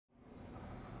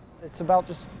It's about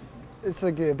just, it's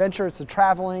like the adventure, it's the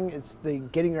traveling, it's the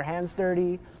getting your hands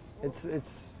dirty.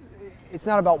 It's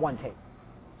not about one tape.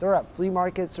 They're at flea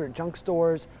markets or at junk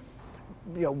stores,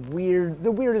 you know,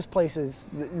 the weirdest places,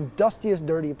 the dustiest,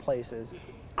 dirty places,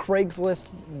 Craigslist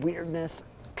weirdness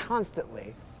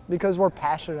constantly, because we're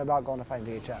passionate about going to find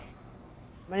VHS.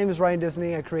 My name is Ryan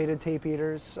Disney. I created Tape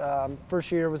Eaters.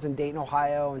 First year was in Dayton,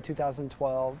 Ohio in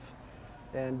 2012.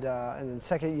 And then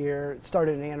second year, it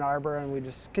started in Ann Arbor, and we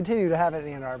just continue to have it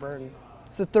in Ann Arbor, and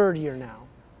it's the third year now.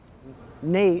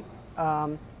 Nate,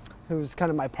 who's kind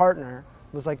of my partner,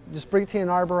 was like, just bring it to Ann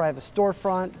Arbor, I have a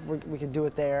storefront, we could do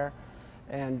it there,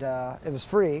 and it was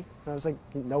free. And I was like,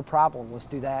 no problem, let's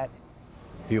do that.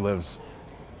 He lives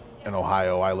in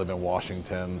Ohio, I live in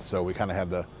Washington, so we kind of had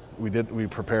to, we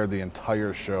prepared the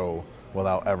entire show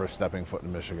without ever stepping foot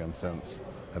in Michigan since,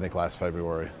 I think, last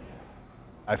February.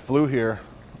 I flew here,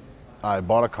 I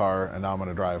bought a car, and now I'm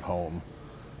gonna drive home.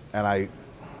 And I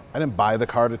didn't buy the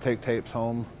car to take tapes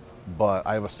home, but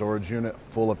I have a storage unit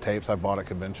full of tapes I bought at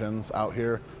conventions out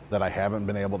here that I haven't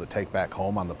been able to take back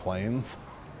home on the planes.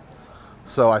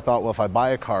 So I thought, well, if I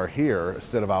buy a car here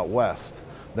instead of out west,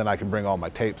 then I can bring all my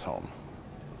tapes home,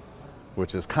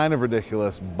 which is kind of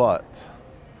ridiculous, but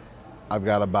I've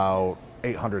got about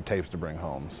 800 tapes to bring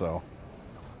home, so.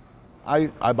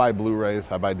 I buy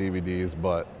Blu-rays, I buy DVDs,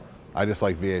 but I just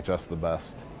like VHS the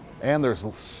best. And there's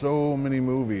so many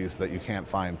movies that you can't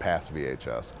find past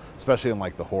VHS, especially in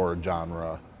like the horror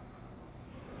genre.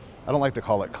 I don't like to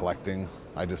call it collecting.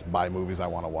 I just buy movies I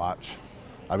want to watch.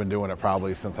 I've been doing it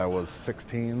probably since I was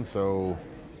 16, so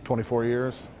 24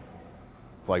 years.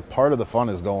 It's like part of the fun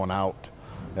is going out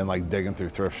and like digging through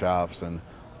thrift shops, and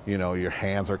you know, your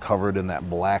hands are covered in that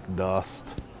black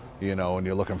dust. You know, and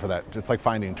you're looking for that, it's like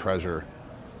finding treasure.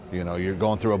 You know, you're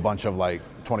going through a bunch of like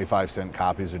 25-cent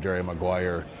copies of Jerry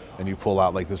Maguire, and you pull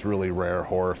out like this really rare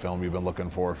horror film you've been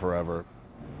looking for forever.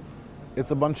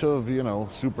 It's a bunch of, you know,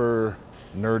 super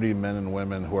nerdy men and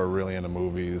women who are really into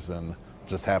movies and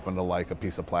just happen to like a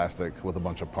piece of plastic with a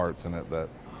bunch of parts in it that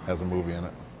has a movie in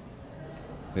it,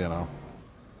 you know.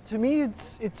 To me,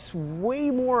 it's way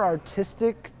more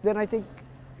artistic than I think,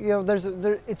 you know,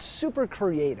 it's super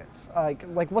creative.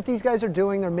 Like what these guys are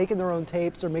doing, they're making their own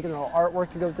tapes, they're making their own artwork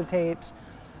to go with the tapes.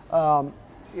 You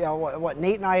know, what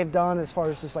Nate and I have done as far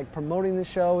as just like promoting the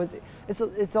show,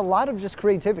 it's a lot of just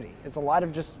creativity. It's a lot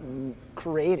of just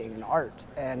creating an art,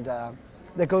 and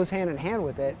that goes hand in hand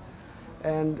with it.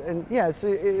 And yeah,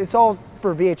 it's all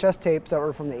for VHS tapes that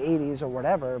were from the 80s or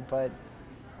whatever, but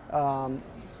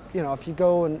you know, if you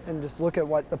go and just look at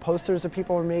what the posters that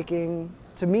people are making,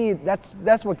 to me,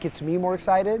 that's what gets me more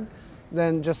excited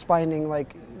than just finding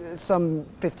like some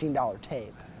 $15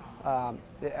 tape.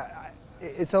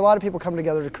 It's a lot of people come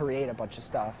together to create a bunch of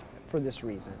stuff for this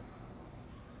reason.